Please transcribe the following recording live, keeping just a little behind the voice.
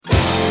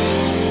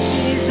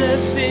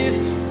Jesus is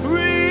real.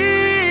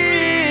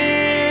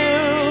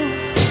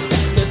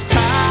 There's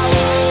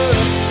power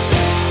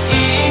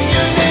in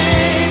your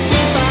name.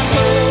 We find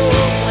hope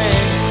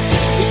when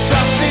we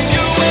trust in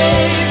your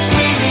ways.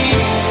 We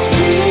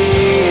believe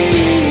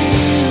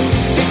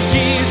that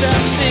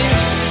Jesus is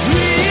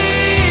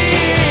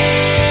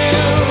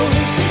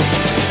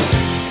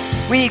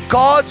real. We need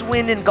God's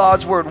wind and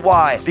God's word.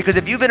 Why? Because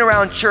if you've been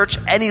around church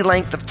any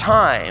length of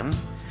time,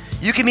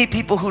 you can meet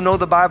people who know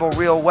the Bible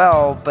real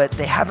well, but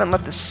they haven't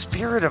let the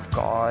Spirit of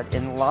God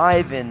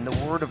enliven the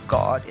Word of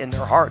God in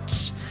their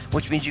hearts,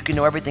 which means you can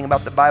know everything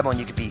about the Bible and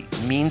you can be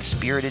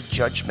mean-spirited,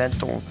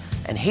 judgmental,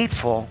 and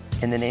hateful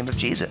in the name of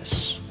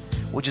Jesus,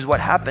 which is what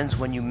happens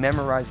when you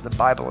memorize the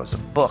Bible as a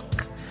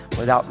book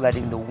without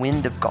letting the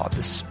wind of God,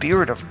 the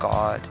Spirit of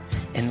God,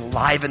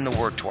 enliven the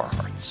Word to our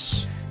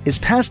hearts. Is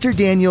Pastor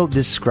Daniel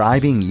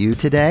describing you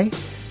today?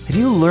 Have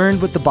you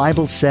learned what the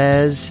Bible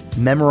says,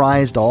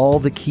 memorized all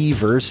the key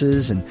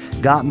verses, and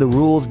gotten the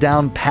rules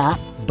down pat,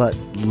 but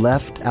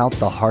left out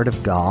the heart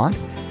of God?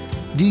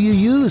 Do you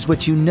use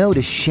what you know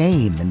to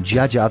shame and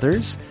judge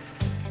others?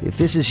 If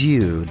this is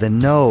you, then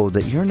know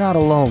that you're not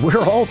alone. We're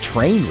all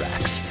train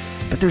wrecks,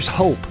 but there's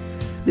hope.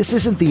 This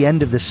isn't the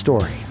end of the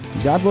story.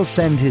 God will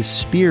send His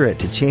Spirit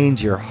to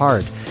change your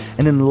heart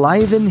and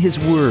enliven His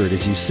Word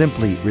as you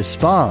simply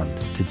respond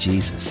to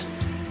Jesus.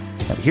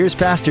 Now, here's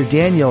Pastor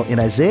Daniel in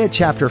Isaiah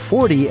chapter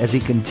 40 as he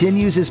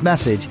continues his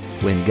message,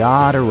 When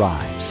God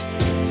Arrives.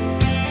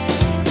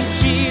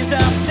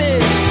 Jesus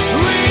is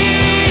real.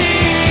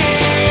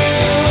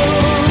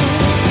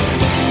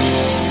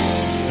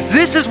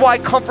 This is why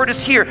comfort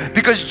is here,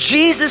 because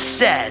Jesus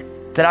said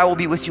that I will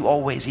be with you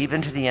always,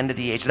 even to the end of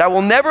the age, that I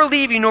will never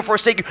leave you nor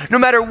forsake you. No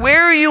matter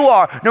where you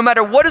are, no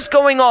matter what is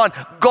going on,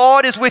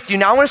 God is with you.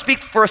 Now I want to speak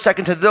for a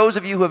second to those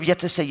of you who have yet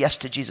to say yes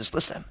to Jesus.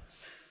 Listen.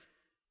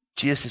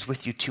 Jesus is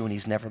with you too, and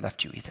He's never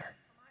left you either.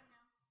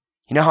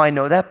 You know how I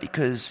know that?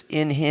 Because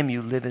in Him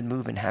you live and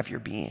move and have your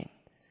being.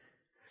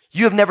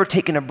 You have never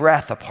taken a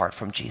breath apart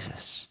from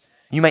Jesus.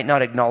 You might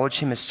not acknowledge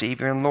Him as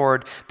Savior and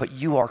Lord, but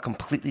you are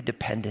completely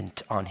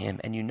dependent on Him,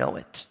 and you know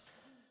it.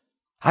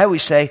 I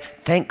always say,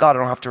 thank God I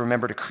don't have to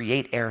remember to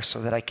create air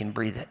so that I can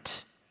breathe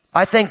it.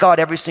 I thank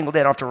God every single day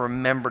I don't have to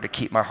remember to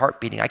keep my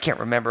heart beating. I can't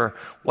remember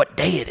what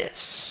day it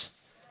is.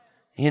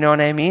 You know what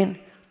I mean?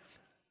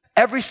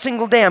 Every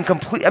single day I'm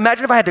complete.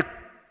 Imagine if I had to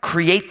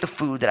create the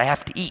food that I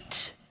have to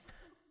eat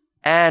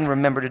and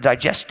remember to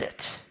digest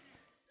it.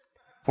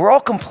 We're all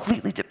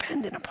completely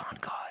dependent upon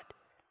God.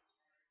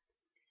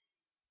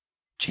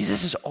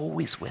 Jesus is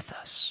always with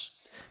us.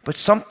 But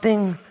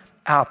something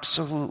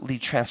absolutely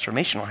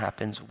transformational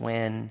happens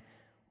when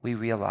we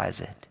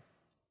realize it.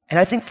 And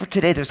I think for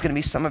today, there's going to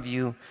be some of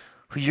you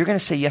who you're going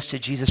to say yes to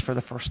Jesus for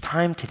the first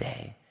time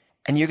today.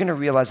 And you're going to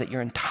realize that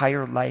your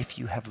entire life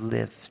you have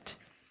lived,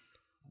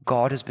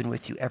 God has been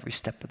with you every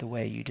step of the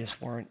way. You just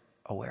weren't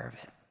aware of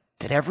it.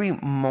 That every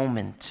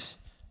moment,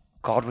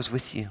 God was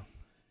with you.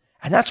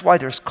 And that's why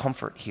there's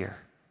comfort here.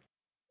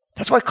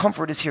 That's why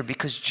comfort is here,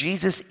 because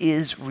Jesus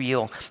is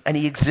real, and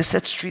He exists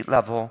at street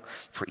level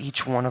for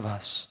each one of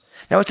us.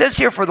 Now it says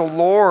here, for the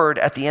Lord,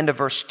 at the end of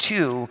verse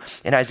 2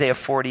 in Isaiah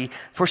 40,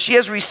 for she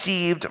has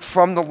received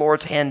from the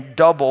Lord's hand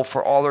double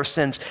for all her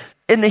sins.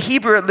 In the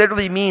Hebrew, it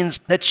literally means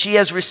that she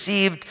has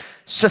received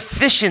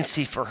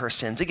sufficiency for her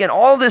sins. Again,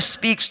 all this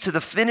speaks to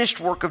the finished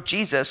work of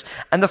Jesus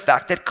and the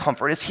fact that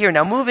comfort is here.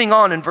 Now, moving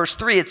on in verse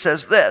 3, it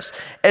says this.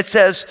 It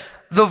says,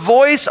 the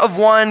voice of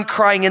one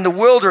crying in the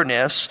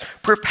wilderness,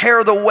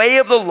 prepare the way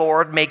of the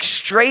Lord, make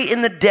straight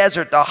in the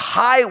desert the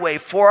highway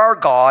for our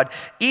God.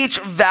 Each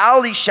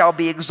valley shall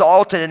be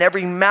exalted, and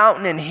every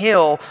mountain and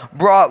hill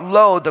brought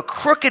low. The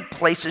crooked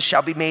places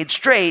shall be made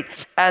straight,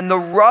 and the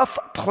rough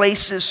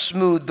places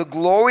smooth. The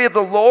glory of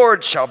the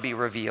Lord shall be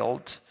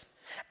revealed,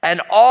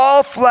 and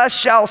all flesh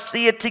shall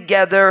see it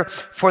together,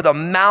 for the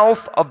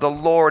mouth of the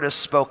Lord has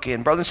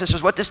spoken. Brothers and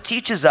sisters, what this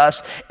teaches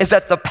us is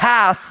that the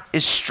path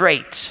is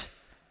straight.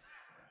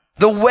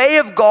 The way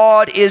of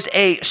God is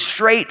a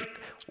straight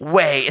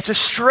way. It's a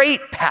straight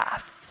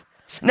path.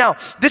 Now,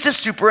 this is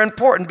super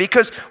important,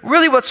 because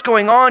really what's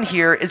going on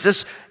here is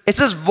it's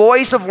this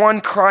voice of one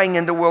crying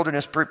in the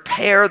wilderness,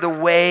 prepare the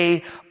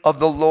way of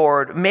the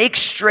Lord, make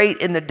straight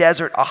in the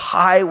desert a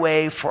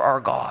highway for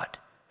our God.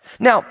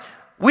 Now,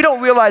 we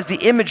don't realize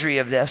the imagery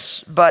of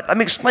this, but let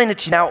me explain it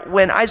to you. Now,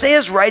 when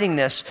Isaiah's writing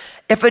this,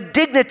 if a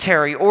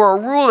dignitary or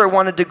a ruler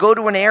wanted to go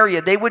to an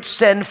area, they would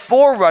send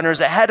forerunners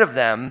ahead of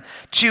them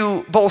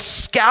to both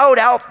scout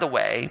out the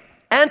way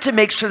and to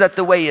make sure that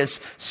the way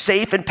is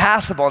safe and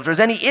passable. If there's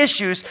any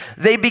issues,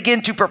 they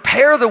begin to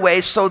prepare the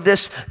way so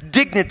this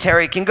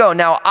dignitary can go.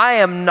 Now, I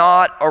am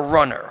not a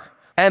runner,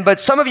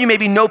 but some of you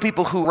maybe know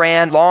people who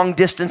ran long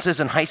distances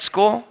in high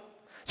school.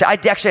 So I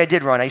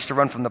did run. I used to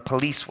run from the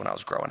police when I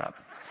was growing up.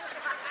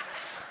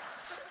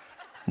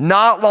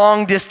 Not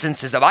long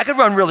distances. I could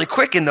run really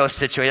quick in those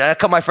situations. A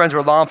couple of my friends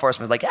were law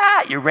enforcement. Like,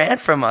 you ran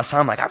from us.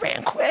 I'm like, I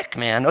ran quick,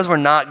 man. Those were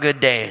not good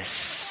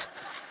days.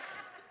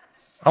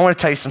 I want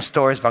to tell you some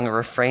stories, but I'm going to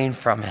refrain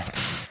from it.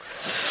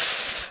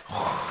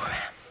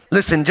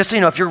 Listen, just so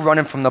you know, if you're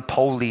running from the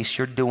police,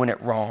 you're doing it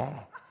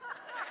wrong.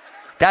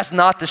 That's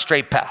not the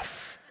straight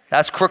path.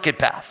 That's crooked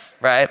path,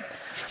 right?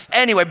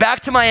 Anyway,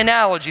 back to my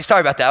analogy.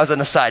 Sorry about that. That was an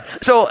aside.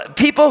 So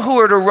people who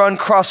are to run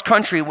cross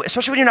country,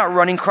 especially when you're not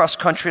running cross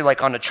country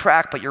like on a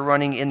track, but you're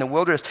running in the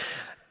wilderness,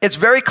 it's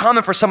very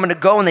common for someone to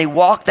go and they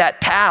walk that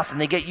path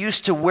and they get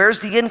used to where's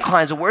the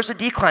inclines and where's the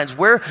declines.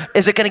 Where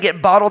is it going to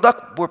get bottled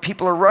up where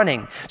people are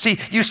running? See,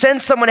 you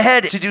send someone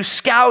ahead to do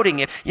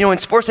scouting. In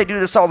sports, they do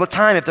this all the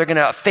time. If they're going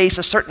to face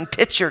a certain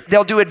pitcher,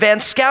 they'll do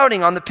advanced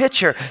scouting on the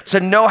pitcher to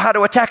know how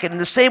to attack it. In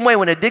the same way,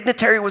 when a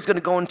dignitary was going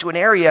to go into an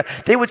area,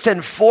 they would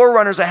send 4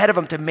 runners ahead of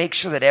them to make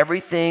sure that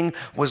everything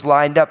was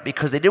lined up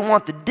because they didn't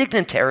want the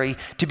dignitary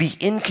to be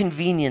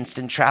inconvenienced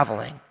in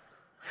traveling.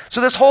 So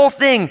this whole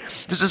thing,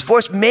 there's this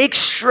voice, make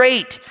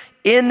straight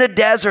in the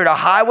desert a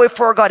highway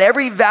for our God.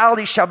 Every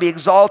valley shall be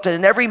exalted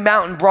and every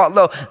mountain brought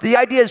low. The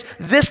idea is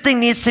this thing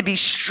needs to be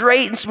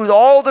straight and smooth.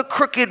 All the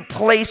crooked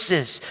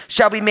places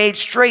shall be made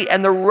straight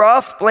and the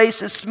rough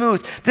places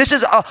smooth. This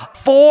is a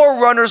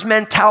forerunner's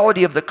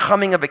mentality of the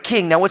coming of a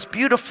king. Now what's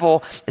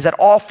beautiful is that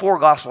all 4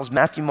 Gospels,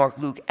 Matthew, Mark,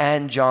 Luke,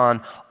 and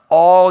John,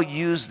 all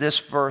use this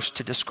verse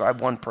to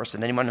describe one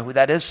person. Anyone know who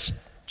that is?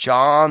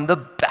 John the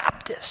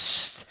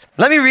Baptist.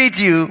 Let me read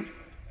you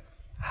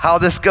how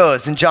this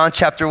goes in John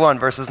chapter 1,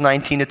 verses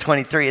 19 to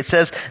 23. It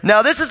says,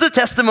 now this is the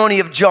testimony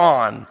of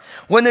John.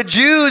 When the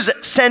Jews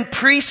sent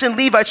priests and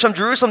Levites from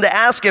Jerusalem to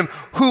ask him,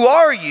 who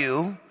are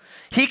you?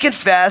 He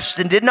confessed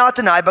and did not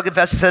deny, but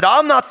confessed. He said,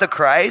 I'm not the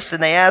Christ.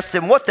 And they asked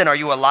him, what then? Are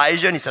you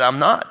Elijah? And he said, I'm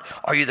not.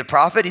 Are you the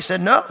prophet? He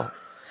said, no.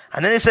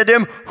 And then they said to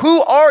him,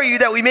 who are you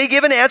that we may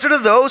give an answer to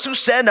those who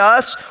sent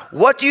us?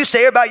 What do you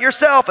say about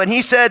yourself? And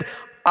he said,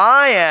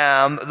 I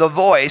am the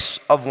voice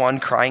of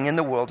one crying in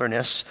the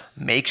wilderness,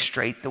 make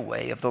straight the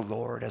way of the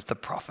Lord, as the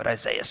prophet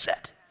Isaiah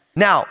said.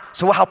 Now,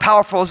 so how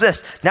powerful is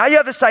this? Now you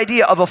have this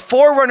idea of a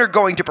forerunner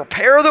going to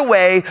prepare the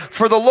way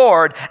for the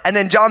Lord, and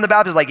then John the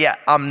Baptist is like, yeah,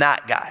 I'm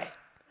that guy.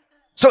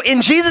 So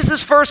in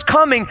Jesus' first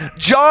coming,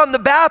 John the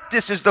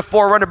Baptist is the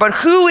forerunner, but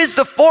who is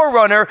the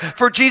forerunner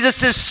for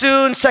Jesus'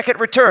 soon second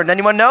return?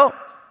 Anyone know?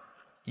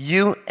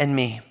 You and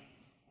me.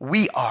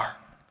 We are.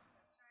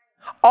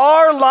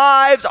 Our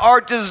lives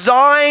are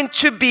designed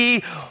to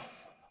be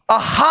a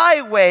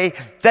highway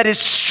that is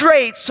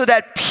straight so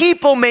that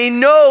people may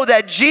know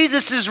that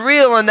Jesus is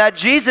real and that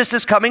Jesus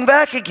is coming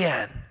back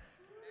again.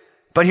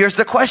 But here's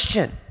the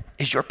question.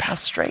 Is your path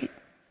straight?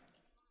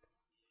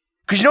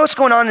 Because you know what's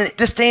going on in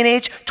this day and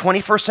age,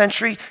 21st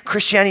century,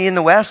 Christianity in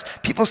the West?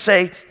 People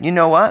say, you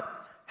know what?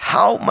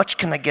 How much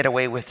can I get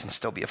away with and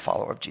still be a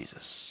follower of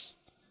Jesus?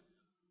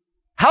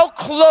 How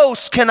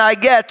close can I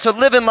get to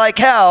living like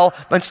hell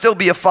but still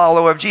be a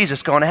follower of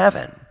Jesus going to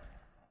heaven?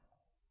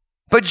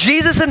 But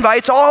Jesus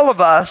invites all of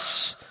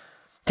us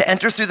to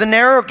enter through the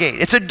narrow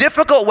gate. It's a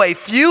difficult way.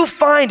 Few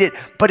find it,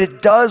 but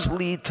it does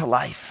lead to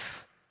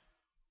life.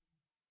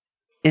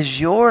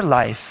 Is your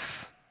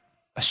life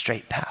a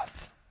straight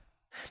path?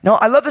 No,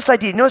 I love this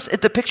idea. Notice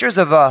the pictures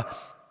of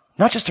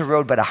not just a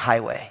road, but a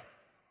highway.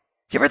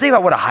 Do you ever think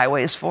about what a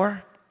highway is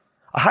for?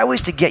 A highway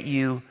is to get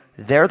you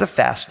there the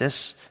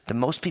fastest, the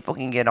most people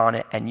can get on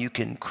it, and you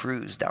can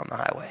cruise down the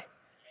highway.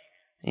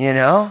 You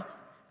know?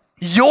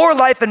 Your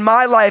life and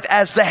my life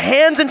as the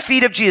hands and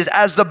feet of Jesus,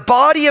 as the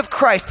body of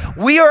Christ,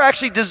 we are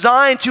actually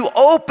designed to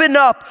open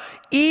up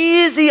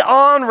easy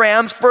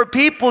on-ramps for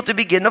people to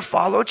begin to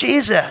follow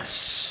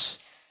Jesus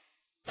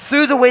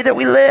through the way that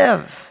we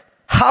live.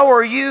 How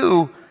are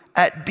you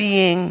at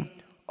being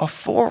a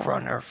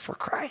forerunner for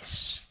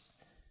Christ?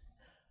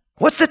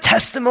 What's the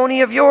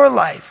testimony of your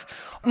life?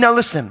 Now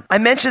listen, I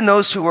mentioned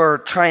those who are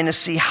trying to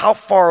see how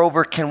far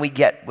over can we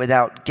get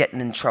without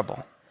getting in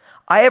trouble.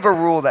 I have a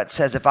rule that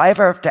says if I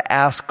ever have to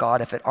ask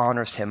God if it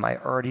honors him, I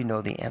already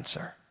know the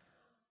answer.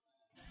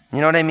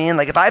 You know what I mean?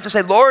 Like if I have to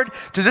say, Lord,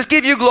 does this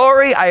give you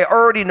glory? I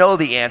already know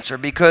the answer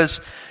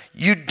because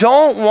you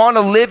don't want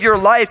to live your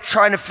life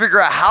trying to figure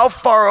out how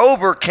far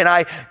over can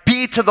I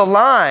be to the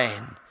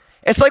line.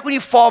 It's like when you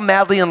fall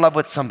madly in love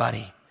with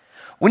somebody.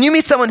 When you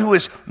meet someone who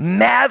is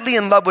madly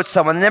in love with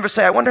someone, they never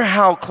say, I wonder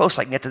how close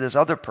I can get to this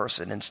other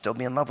person and still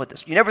be in love with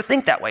this. You never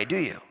think that way, do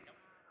you?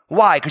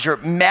 Why? Because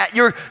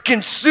you're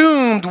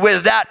consumed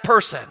with that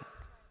person.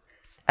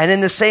 And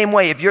in the same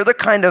way, if you're the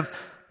kind of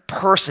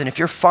person, if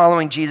you're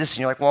following Jesus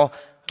and you're like, well,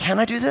 can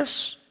I do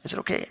this? Is it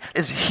okay?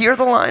 Is here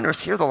the line or is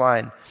here the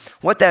line?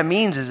 What that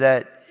means is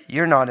that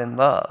you're not in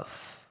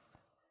love.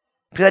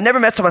 Because I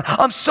never met someone,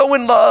 I'm so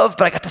in love,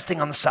 but I got this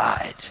thing on the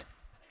side.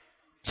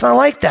 It's not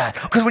like that.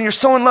 Because when you're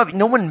so in love,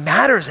 no one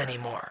matters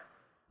anymore.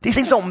 These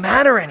things don't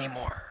matter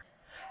anymore.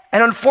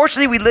 And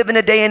unfortunately, we live in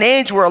a day and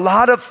age where a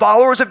lot of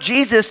followers of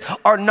Jesus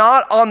are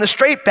not on the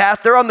straight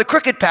path, they're on the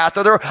crooked path,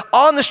 or they're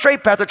on the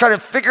straight path, they're trying to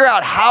figure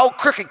out how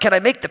crooked can I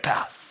make the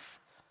path.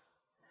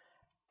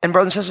 And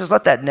brothers and sisters,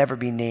 let that never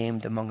be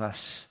named among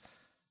us.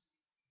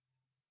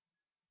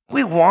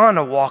 We want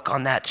to walk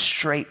on that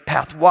straight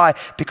path. Why?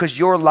 Because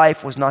your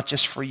life was not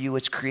just for you,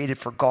 it's created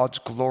for God's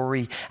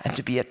glory and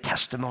to be a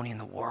testimony in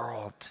the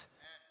world.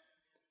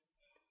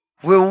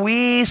 Will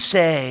we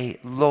say,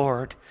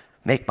 Lord,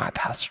 make my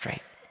path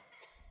straight?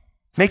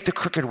 Make the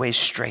crooked ways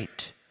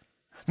straight.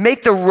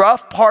 Make the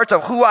rough parts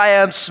of who I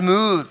am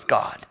smooth,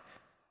 God,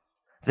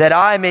 that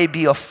I may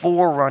be a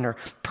forerunner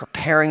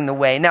preparing the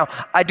way. Now,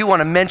 I do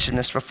want to mention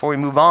this before we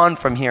move on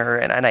from here,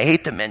 and I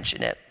hate to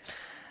mention it,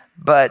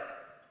 but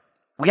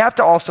we have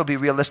to also be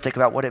realistic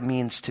about what it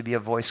means to be a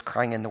voice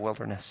crying in the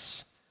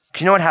wilderness. Do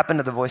you know what happened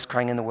to the voice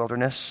crying in the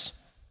wilderness?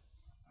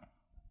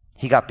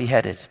 He got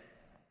beheaded.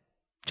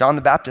 John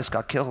the Baptist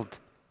got killed.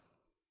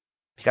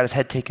 He got his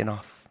head taken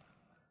off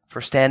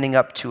for standing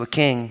up to a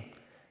king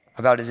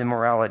about his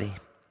immorality.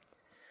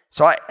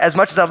 So as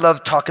much as I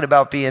love talking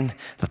about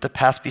let the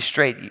path be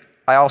straight,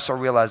 I also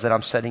realize that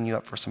I'm setting you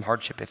up for some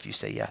hardship if you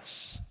say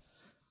yes.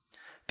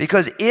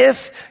 Because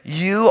if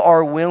you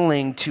are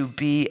willing to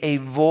be a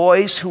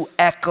voice who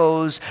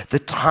echoes the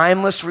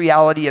timeless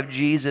reality of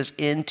Jesus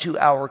into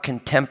our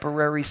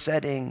contemporary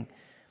setting,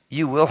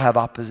 you will have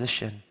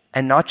opposition,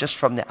 and not just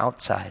from the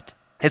outside.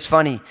 It's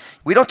funny,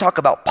 we don't talk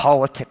about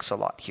politics a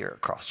lot here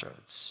at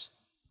Crossroads,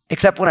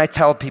 except when I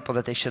tell people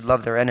that they should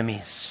love their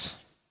enemies.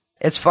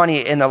 It's funny,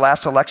 in the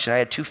last election, I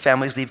had 2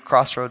 families leave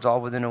Crossroads all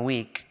within a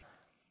week.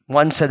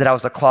 One said that I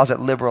was a closet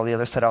liberal, the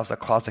other said I was a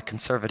closet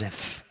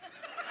conservative.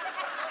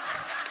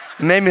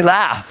 It made me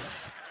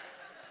laugh.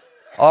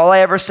 All I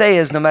ever say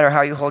is, no matter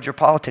how you hold your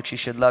politics, you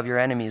should love your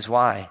enemies.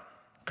 Why?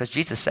 Because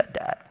Jesus said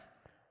that.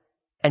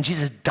 And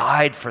Jesus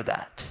died for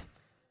that.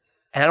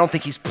 And I don't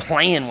think he's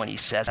playing when he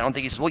says, I don't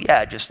think he's, well,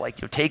 yeah, just like,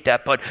 take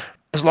that, but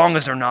as long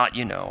as they're not,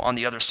 on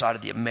the other side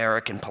of the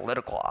American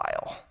political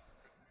aisle.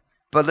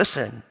 But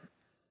listen,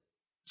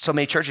 so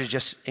many churches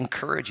just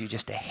encourage you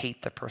just to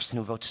hate the person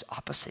who votes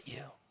opposite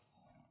you.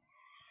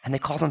 And they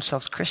call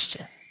themselves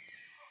Christian.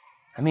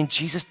 I mean,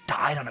 Jesus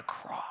died on a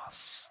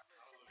cross.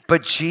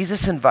 But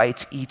Jesus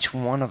invites each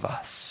one of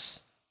us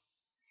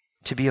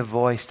to be a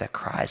voice that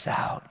cries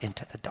out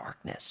into the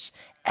darkness,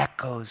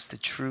 echoes the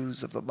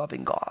truths of the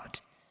loving God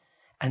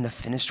and the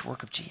finished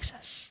work of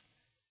Jesus.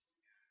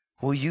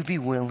 Will you be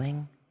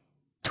willing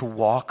to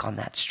walk on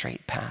that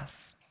straight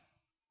path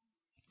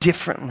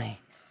differently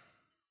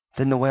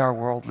than the way our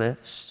world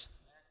lives?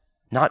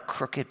 Not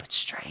crooked, but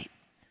straight.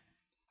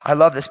 I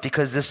love this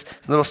because this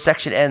little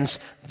section ends,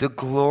 the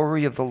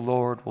glory of the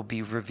Lord will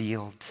be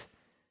revealed,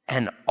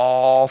 and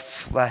all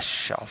flesh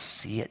shall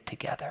see it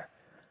together.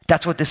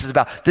 That's what this is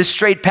about. This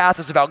straight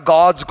path is about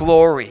God's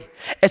glory.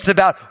 It's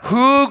about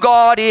who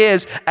God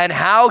is and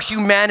how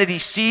humanity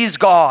sees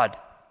God.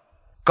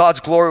 God's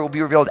glory will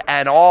be revealed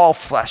and all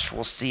flesh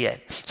will see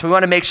it. So we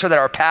want to make sure that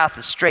our path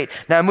is straight.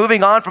 Now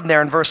moving on from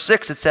there in verse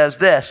 6, it says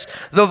this,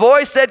 the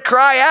voice said,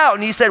 cry out.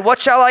 And he said,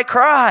 what shall I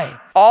cry?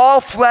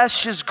 All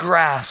flesh is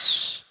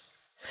grass,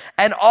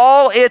 and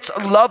all its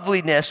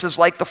loveliness is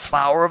like the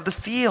flower of the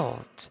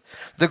field.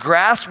 The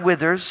grass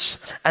withers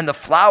and the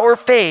flower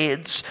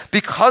fades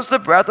because the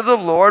breath of the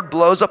Lord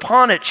blows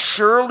upon it.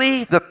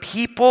 Surely the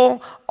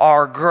people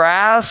are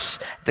grass,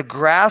 the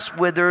grass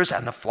withers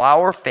and the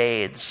flower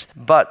fades,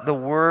 but the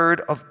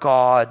word of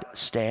God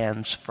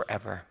stands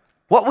forever.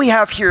 What we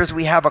have here is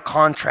we have a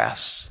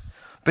contrast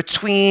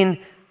between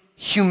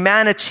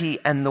humanity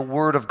and the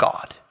word of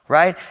God.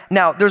 Right?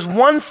 Now, there's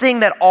one thing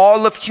that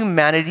all of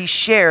humanity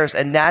shares,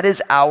 and that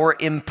is our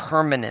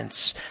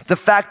impermanence. The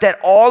fact that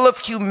all of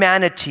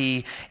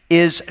humanity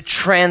is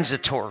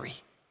transitory.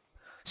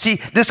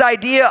 See, this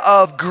idea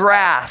of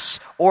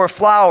grass or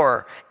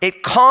flower,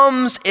 it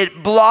comes,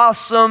 it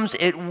blossoms,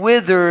 it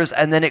withers,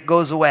 and then it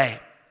goes away.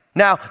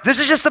 Now, this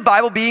is just the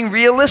Bible being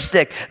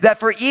realistic, that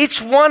for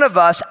each one of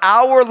us,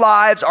 our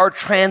lives are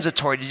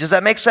transitory. Does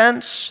that make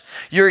sense?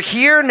 You're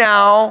here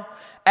now,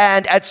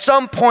 and at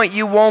some point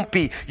you won't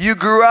be. You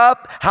grew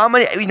up,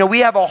 we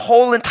have a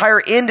whole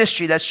entire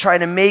industry that's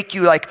trying to make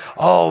you like,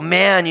 oh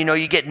man,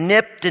 you get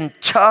nipped and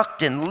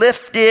tucked and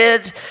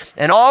lifted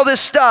and all this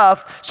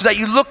stuff so that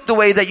you look the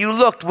way that you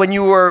looked when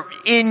you were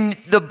in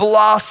the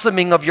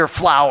blossoming of your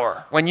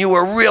flower, when you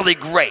were really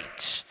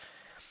great.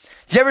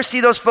 You ever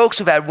see those folks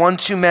who've had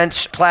 1-2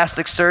 months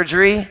plastic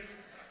surgery?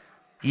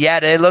 Yeah,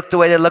 they look the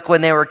way they look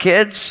when they were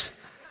kids?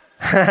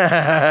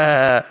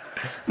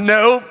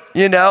 No.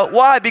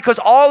 Why? Because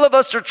all of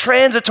us are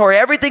transitory.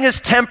 Everything is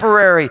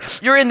temporary.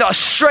 You're in the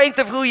strength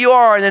of who you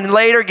are, and then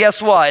later,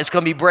 guess what? It's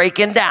going to be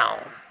breaking down.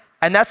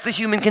 And that's the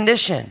human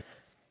condition.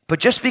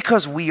 But just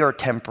because we are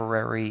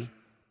temporary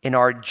in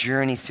our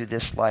journey through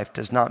this life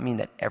does not mean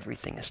that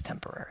everything is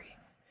temporary.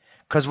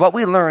 Because what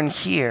we learn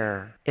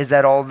here is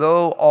that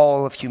although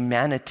all of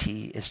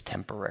humanity is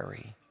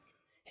temporary,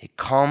 it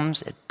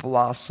comes, it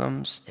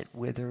blossoms, it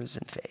withers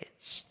and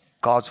fades.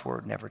 God's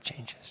word never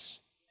changes.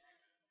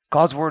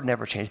 God's word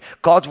never changes.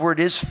 God's word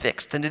is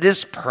fixed and it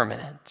is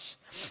permanent.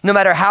 No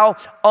matter how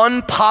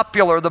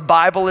unpopular the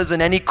Bible is in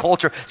any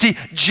culture. See,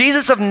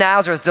 Jesus of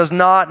Nazareth does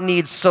not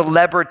need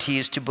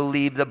celebrities to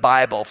believe the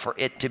Bible for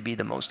it to be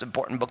the most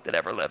important book that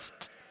ever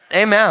lived.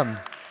 Amen.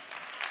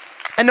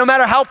 And no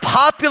matter how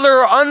popular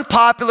or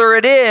unpopular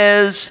it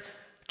is,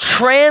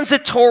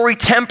 transitory,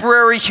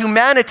 temporary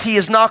humanity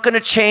is not going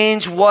to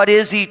change what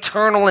is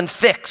eternal and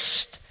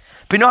fixed.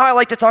 But you know how I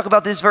like to talk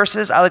about these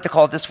verses? I like to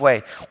call it this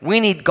way. We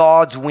need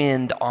God's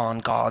wind on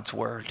God's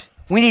word.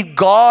 We need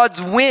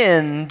God's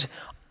wind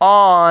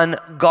on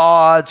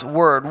God's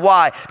word.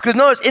 Why? Because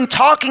notice, in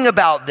talking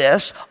about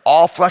this,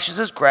 all flesh is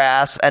as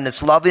grass, and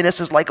its loveliness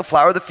is like a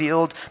flower of the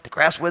field. The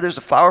grass withers,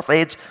 the flower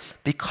fades,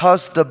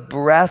 because the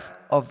breath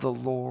of the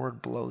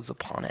Lord blows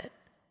upon it.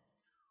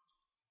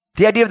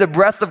 The idea of the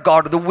breath of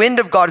God, or the wind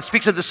of God, it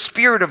speaks of the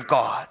Spirit of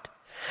God.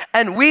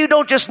 And we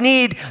don't just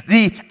need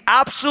the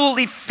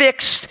absolutely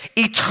fixed,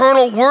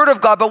 eternal word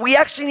of God, but we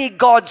actually need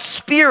God's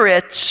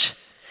Spirit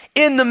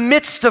in the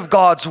midst of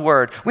God's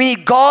word. We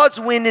need God's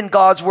wind in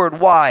God's word.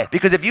 Why?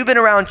 Because if you've been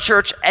around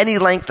church any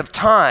length of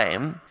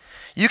time,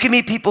 you can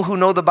meet people who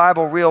know the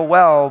Bible real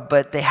well,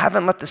 but they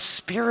haven't let the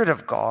Spirit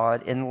of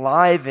God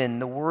enliven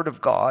the word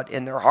of God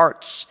in their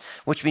hearts,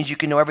 which means you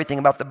can know everything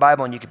about the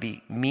Bible and you can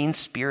be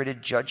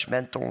mean-spirited,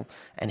 judgmental,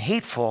 and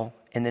hateful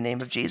in the name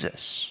of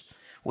Jesus,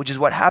 which is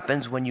what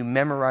happens when you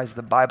memorize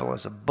the Bible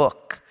as a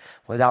book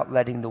without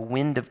letting the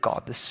wind of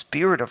God, the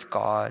Spirit of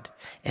God,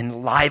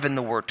 enliven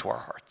the word to our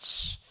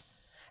hearts.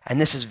 And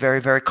this is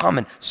very, very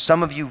common.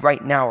 Some of you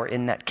right now are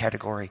in that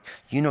category.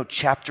 You know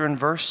chapter and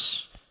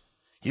verse.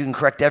 You can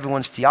correct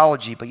everyone's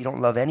theology, but you don't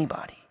love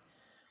anybody,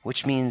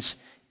 which means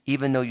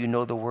even though you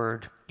know the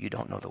word, you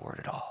don't know the word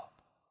at all.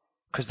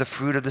 Because the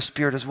fruit of the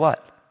Spirit is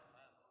what?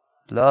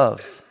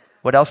 Love.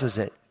 What else is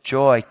it?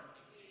 Joy,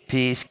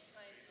 peace,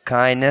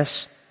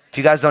 kindness. If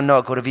you guys don't know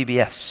it, go to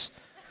VBS.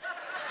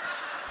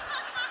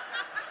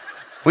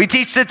 We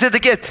teach it to the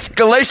kids.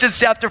 Galatians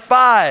chapter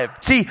 5.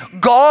 See,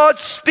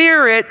 God's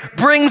Spirit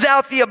brings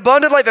out the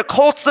abundant life. It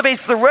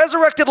cultivates the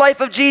resurrected life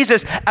of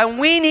Jesus. And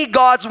we need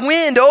God's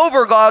wind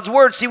over God's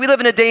word. See, we live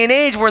in a day and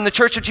age where in the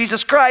Church of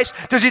Jesus Christ,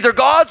 there's either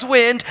God's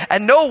wind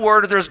and no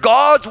word, or there's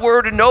God's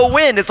word and no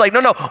wind. It's like,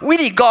 no. We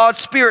need God's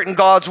Spirit and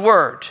God's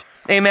word.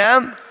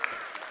 Amen?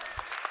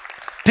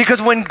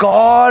 Because when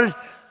God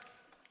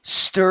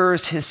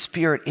stirs his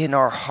Spirit in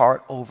our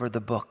heart over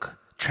the book,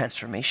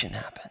 transformation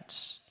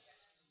happens.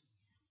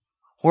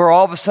 Where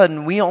all of a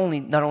sudden we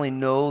not only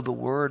know the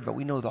word, but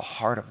we know the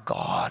heart of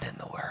God in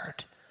the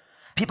word.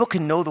 People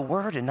can know the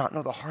word and not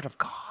know the heart of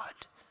God.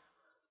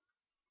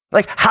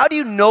 Like, how do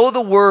you know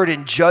the word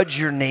and judge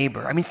your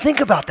neighbor? I mean,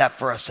 think about that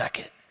for a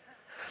second.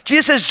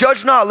 Jesus says,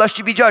 judge not lest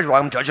you be judged. Well,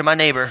 I'm judging my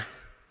neighbor.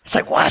 It's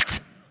like, what?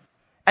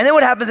 And then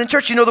what happens in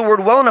church, you know the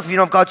word well enough, you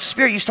know God's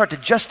Spirit, you start to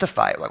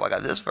justify it. Like, well, I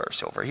got this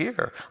verse over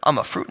here. I'm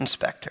a fruit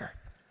inspector.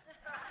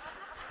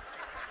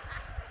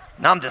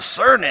 Now I'm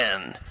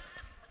discerning.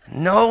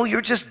 No,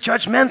 you're just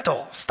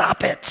judgmental.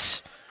 Stop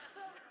it.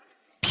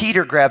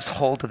 Peter grabs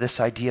hold of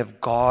this idea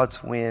of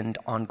God's wind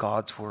on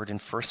God's word in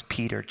 1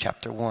 Peter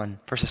chapter 1,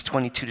 verses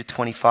 22 to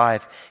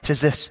 25. It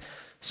says this,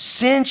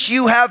 since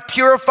you have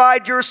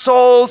purified your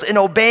souls in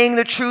obeying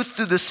the truth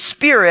through the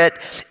Spirit,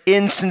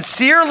 in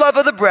sincere love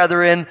of the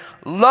brethren,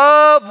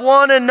 love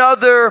one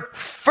another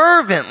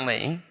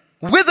fervently,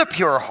 with a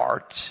pure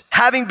heart,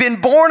 having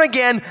been born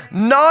again,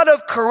 not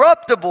of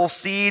corruptible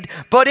seed,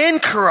 but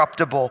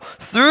incorruptible,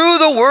 through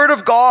the word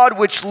of God,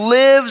 which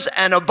lives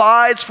and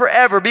abides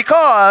forever,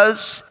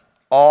 because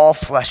all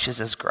flesh is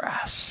as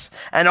grass,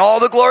 and all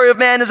the glory of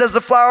man is as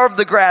the flower of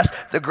the grass.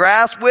 The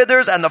grass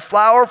withers and the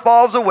flower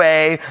falls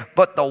away,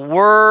 but the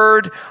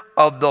word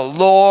of the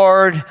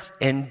Lord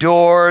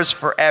endures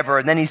forever.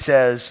 And then he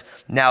says,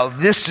 now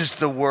this is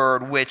the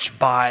word which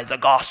by the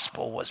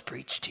gospel was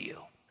preached to you.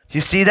 Do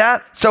you see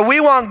that? So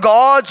we want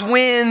God's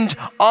wind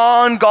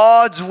on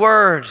God's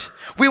word.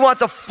 We want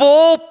the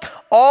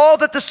all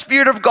that the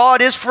Spirit of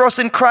God is for us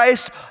in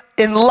Christ,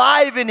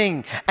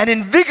 enlivening and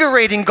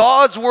invigorating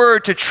God's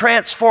word to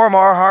transform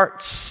our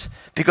hearts.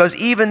 Because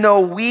even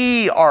though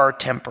we are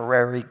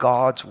temporary,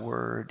 God's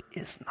word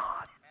is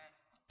not.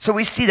 So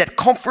we see that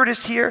comfort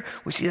is here.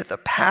 We see that the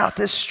path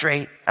is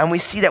straight. And we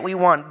see that we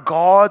want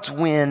God's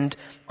wind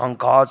on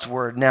God's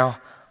word. Now,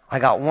 I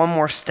got one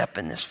more step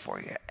in this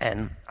for you,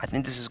 and I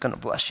think this is going to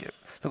bless you.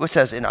 Look what it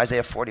says in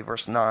Isaiah 40,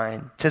 verse 9.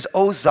 It says,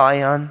 O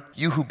Zion,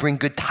 you who bring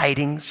good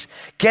tidings,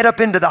 get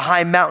up into the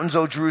high mountains,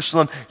 O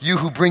Jerusalem, you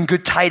who bring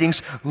good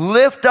tidings.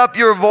 Lift up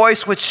your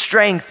voice with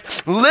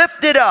strength.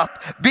 Lift it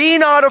up. Be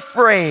not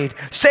afraid.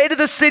 Say to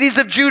the cities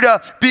of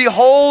Judah,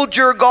 behold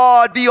your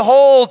God.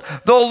 Behold,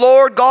 the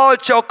Lord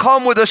God shall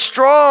come with a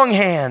strong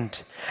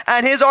hand,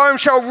 and his arm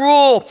shall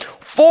rule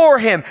for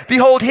him.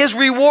 Behold, his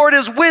reward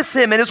is with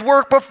him and his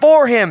work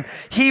before him.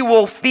 He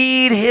will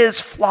feed his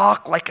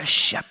flock like a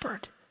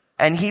shepherd,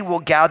 and he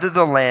will gather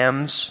the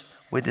lambs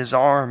with his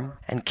arm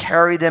and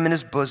carry them in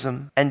his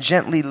bosom and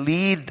gently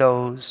lead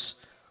those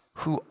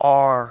who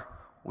are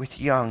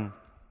with young.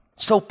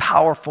 So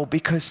powerful,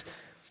 because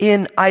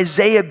in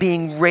Isaiah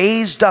being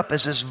raised up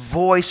as this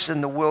voice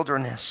in the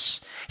wilderness,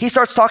 he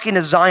starts talking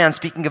to Zion,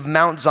 speaking of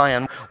Mount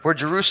Zion, where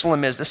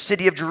Jerusalem is, the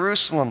city of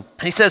Jerusalem.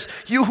 And he says,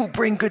 you who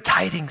bring good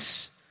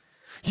tidings.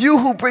 You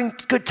who bring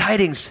good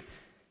tidings.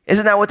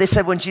 Isn't that what they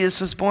said when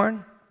Jesus was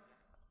born?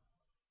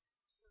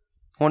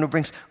 One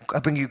who I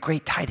bring you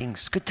great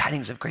tidings, good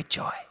tidings of great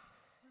joy.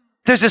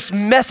 There's this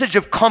message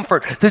of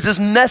comfort. There's this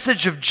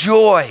message of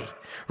joy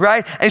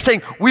right? And he's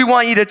saying, we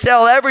want you to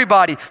tell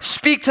everybody,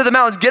 speak to the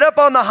mountains, get up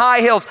on the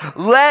high hills,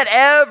 let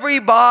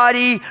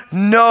everybody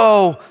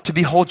know to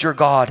behold your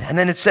God. And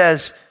then it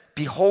says,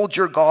 behold,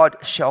 your God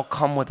shall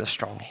come with a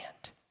strong hand.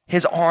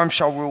 His arm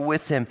shall rule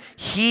with him.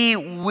 He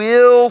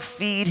will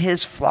feed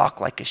his flock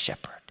like a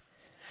shepherd.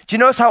 Do you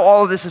notice how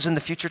all of this is in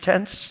the future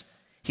tense?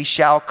 He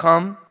shall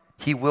come.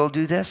 He will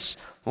do this.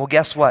 Well,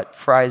 guess what?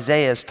 For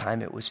Isaiah's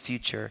time, it was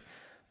future.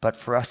 But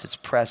for us, it's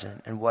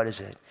present. And what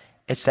is it?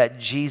 It's that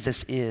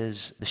Jesus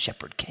is the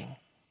shepherd king.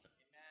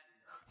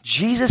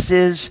 Jesus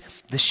is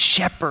the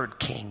shepherd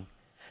king.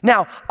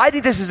 Now, I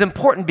think this is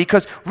important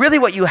because really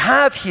what you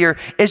have here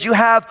is you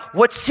have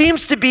what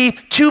seems to be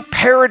two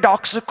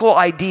paradoxical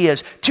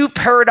ideas, two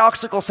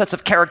paradoxical sets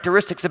of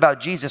characteristics about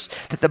Jesus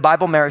that the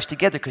Bible marries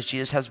together because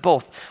Jesus has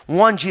both.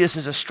 One, Jesus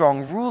is a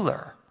strong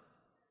ruler.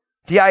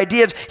 The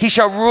idea is he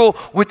shall rule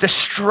with the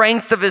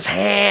strength of his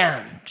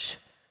hand.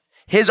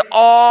 His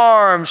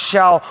arm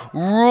shall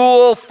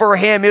rule for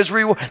him.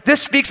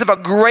 This speaks of a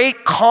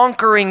great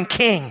conquering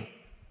king.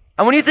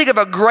 And when you think of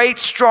a great,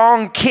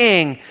 strong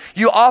king,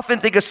 you often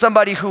think of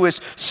somebody who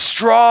is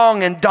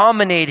strong and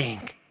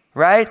dominating,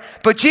 right?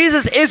 But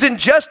Jesus isn't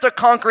just a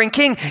conquering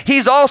king.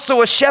 He's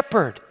also a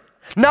shepherd.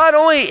 Not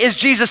only is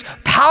Jesus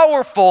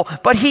powerful,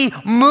 but he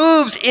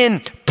moves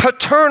in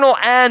paternal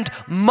and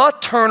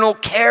maternal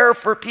care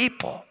for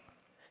people.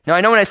 Now,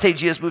 I know when I say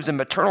Jesus moves in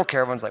maternal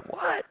care, everyone's like,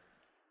 what?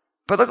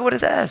 But look at what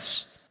it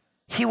says.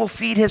 He will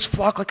feed his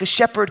flock like a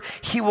shepherd.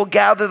 He will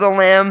gather the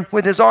lamb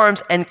with his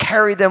arms and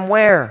carry them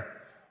where?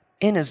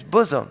 In his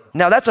bosom.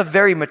 Now that's a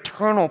very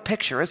maternal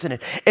picture, isn't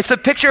it? It's a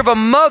picture of a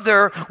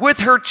mother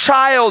with her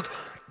child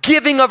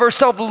giving of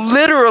herself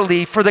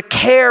literally for the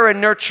care and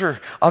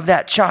nurture of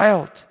that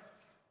child.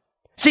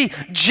 See,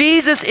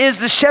 Jesus is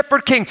the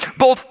shepherd king,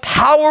 both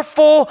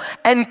powerful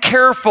and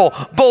careful,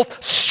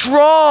 both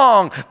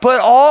strong, but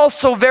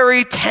also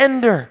very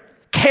tender,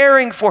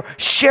 caring for,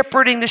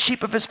 shepherding the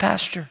sheep of his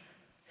pasture.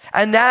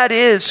 And that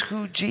is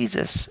who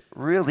Jesus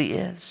really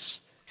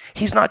is.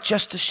 He's not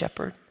just a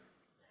shepherd.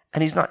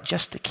 And he's not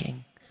just the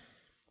king.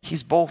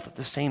 He's both at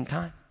the same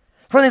time.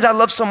 One of the things I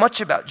love so much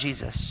about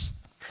Jesus,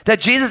 that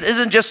Jesus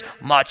isn't just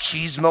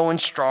machismo and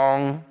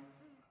strong,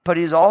 but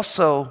he's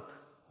also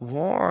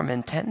warm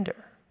and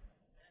tender.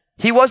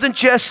 He wasn't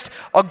just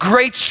a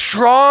great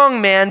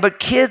strong man, but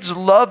kids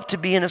love to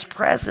be in his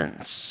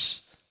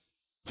presence.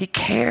 He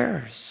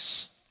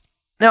cares.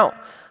 Now,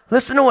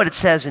 listen to what it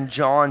says in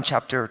John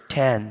chapter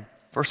 10,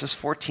 verses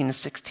 14 and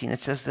 16. It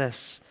says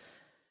this.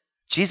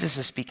 Jesus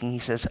is speaking. He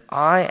says,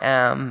 I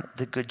am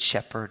the good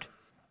shepherd,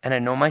 and I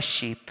know my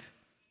sheep,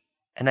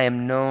 and I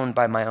am known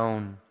by my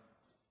own.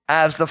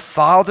 As the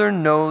Father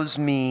knows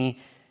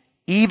me,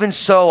 even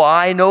so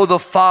I know the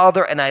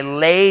Father, and I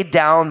lay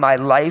down my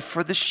life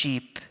for the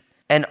sheep.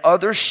 And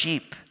other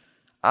sheep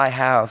I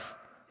have,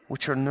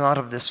 which are not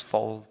of this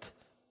fold.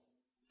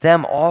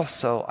 Them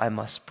also I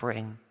must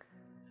bring,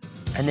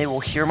 and they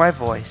will hear my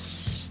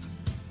voice,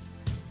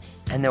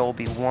 and there will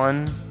be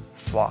one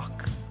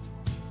flock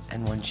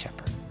and one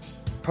shepherd.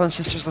 Brothers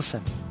and sisters,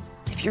 listen.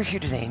 If you're here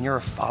today and you're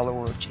a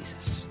follower of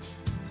Jesus,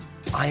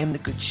 I am the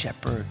good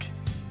shepherd.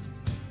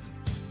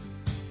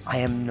 I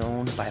am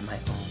known by my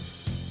own.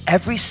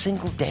 Every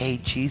single day,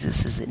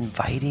 Jesus is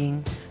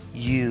inviting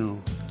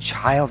you,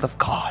 child of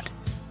God,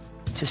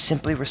 to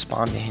simply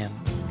respond to him.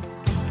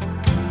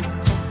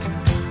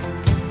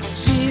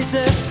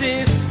 Jesus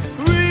is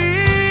real.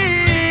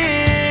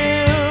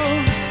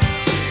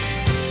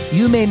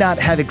 You may not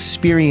have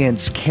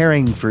experience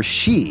caring for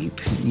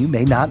sheep. You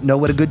may not know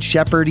what a good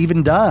shepherd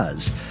even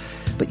does.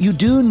 But you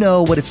do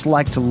know what it's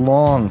like to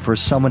long for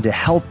someone to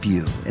help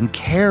you and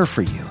care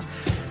for you,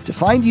 to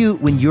find you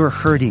when you're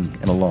hurting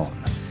and alone.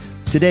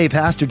 Today,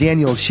 Pastor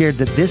Daniel shared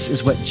that this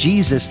is what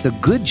Jesus, the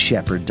Good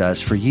Shepherd,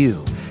 does for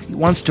you. He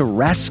wants to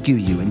rescue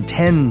you and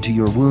tend to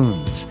your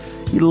wounds.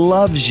 He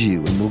loves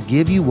you and will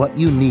give you what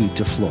you need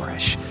to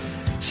flourish.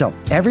 So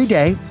every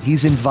day,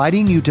 he's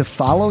inviting you to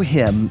follow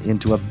him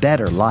into a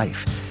better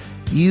life.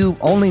 You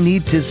only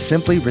need to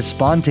simply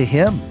respond to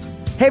him.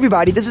 Hey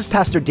everybody, this is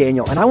Pastor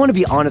Daniel, and I want to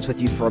be honest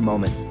with you for a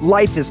moment.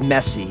 Life is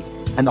messy,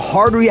 and the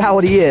hard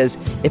reality is,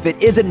 if it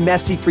isn't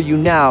messy for you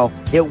now,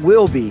 it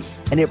will be,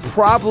 and it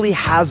probably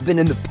has been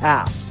in the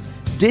past.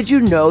 Did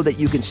you know that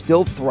you can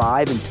still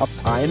thrive in tough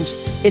times?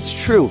 It's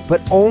true,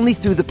 but only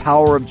through the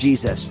power of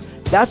Jesus.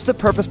 That's the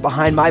purpose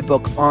behind my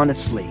book,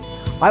 Honestly.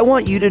 I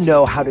want you to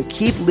know how to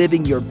keep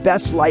living your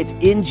best life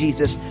in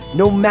Jesus,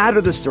 no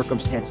matter the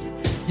circumstances.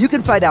 You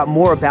can find out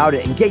more about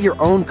it and get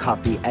your own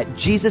copy at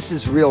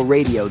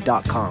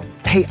JesusIsRealRadio.com.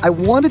 Hey, I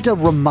wanted to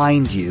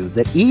remind you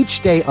that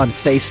each day on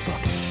Facebook,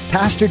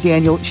 Pastor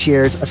Daniel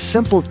shares a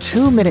simple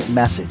 2-minute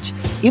message.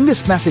 In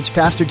this message,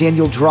 Pastor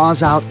Daniel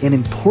draws out an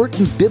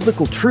important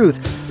biblical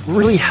truth that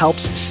really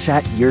helps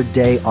set your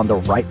day on the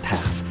right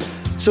path.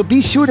 So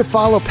be sure to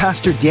follow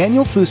Pastor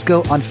Daniel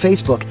Fusco on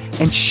Facebook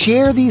and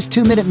share these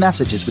 2-minute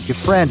messages with your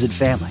friends and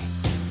family.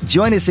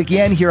 Join us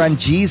again here on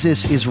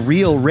Jesus is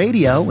Real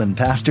Radio, and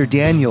Pastor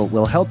Daniel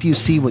will help you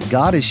see what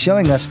God is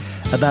showing us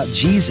about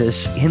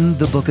Jesus in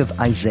the book of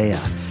Isaiah.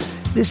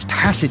 This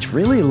passage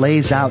really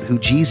lays out who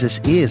Jesus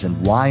is and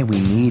why we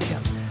need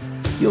him.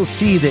 You'll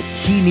see that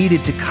he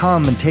needed to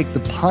come and take the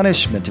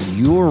punishment of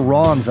your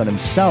wrongs on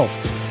himself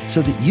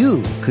so that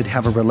you could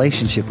have a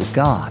relationship with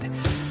God.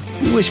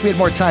 We wish we had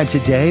more time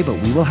today,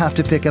 but we will have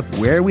to pick up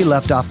where we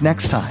left off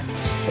next time,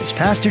 as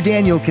Pastor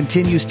Daniel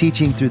continues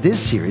teaching through this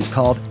series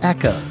called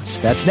Echoes.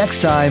 That's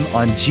next time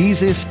on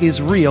Jesus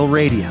is Real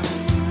Radio.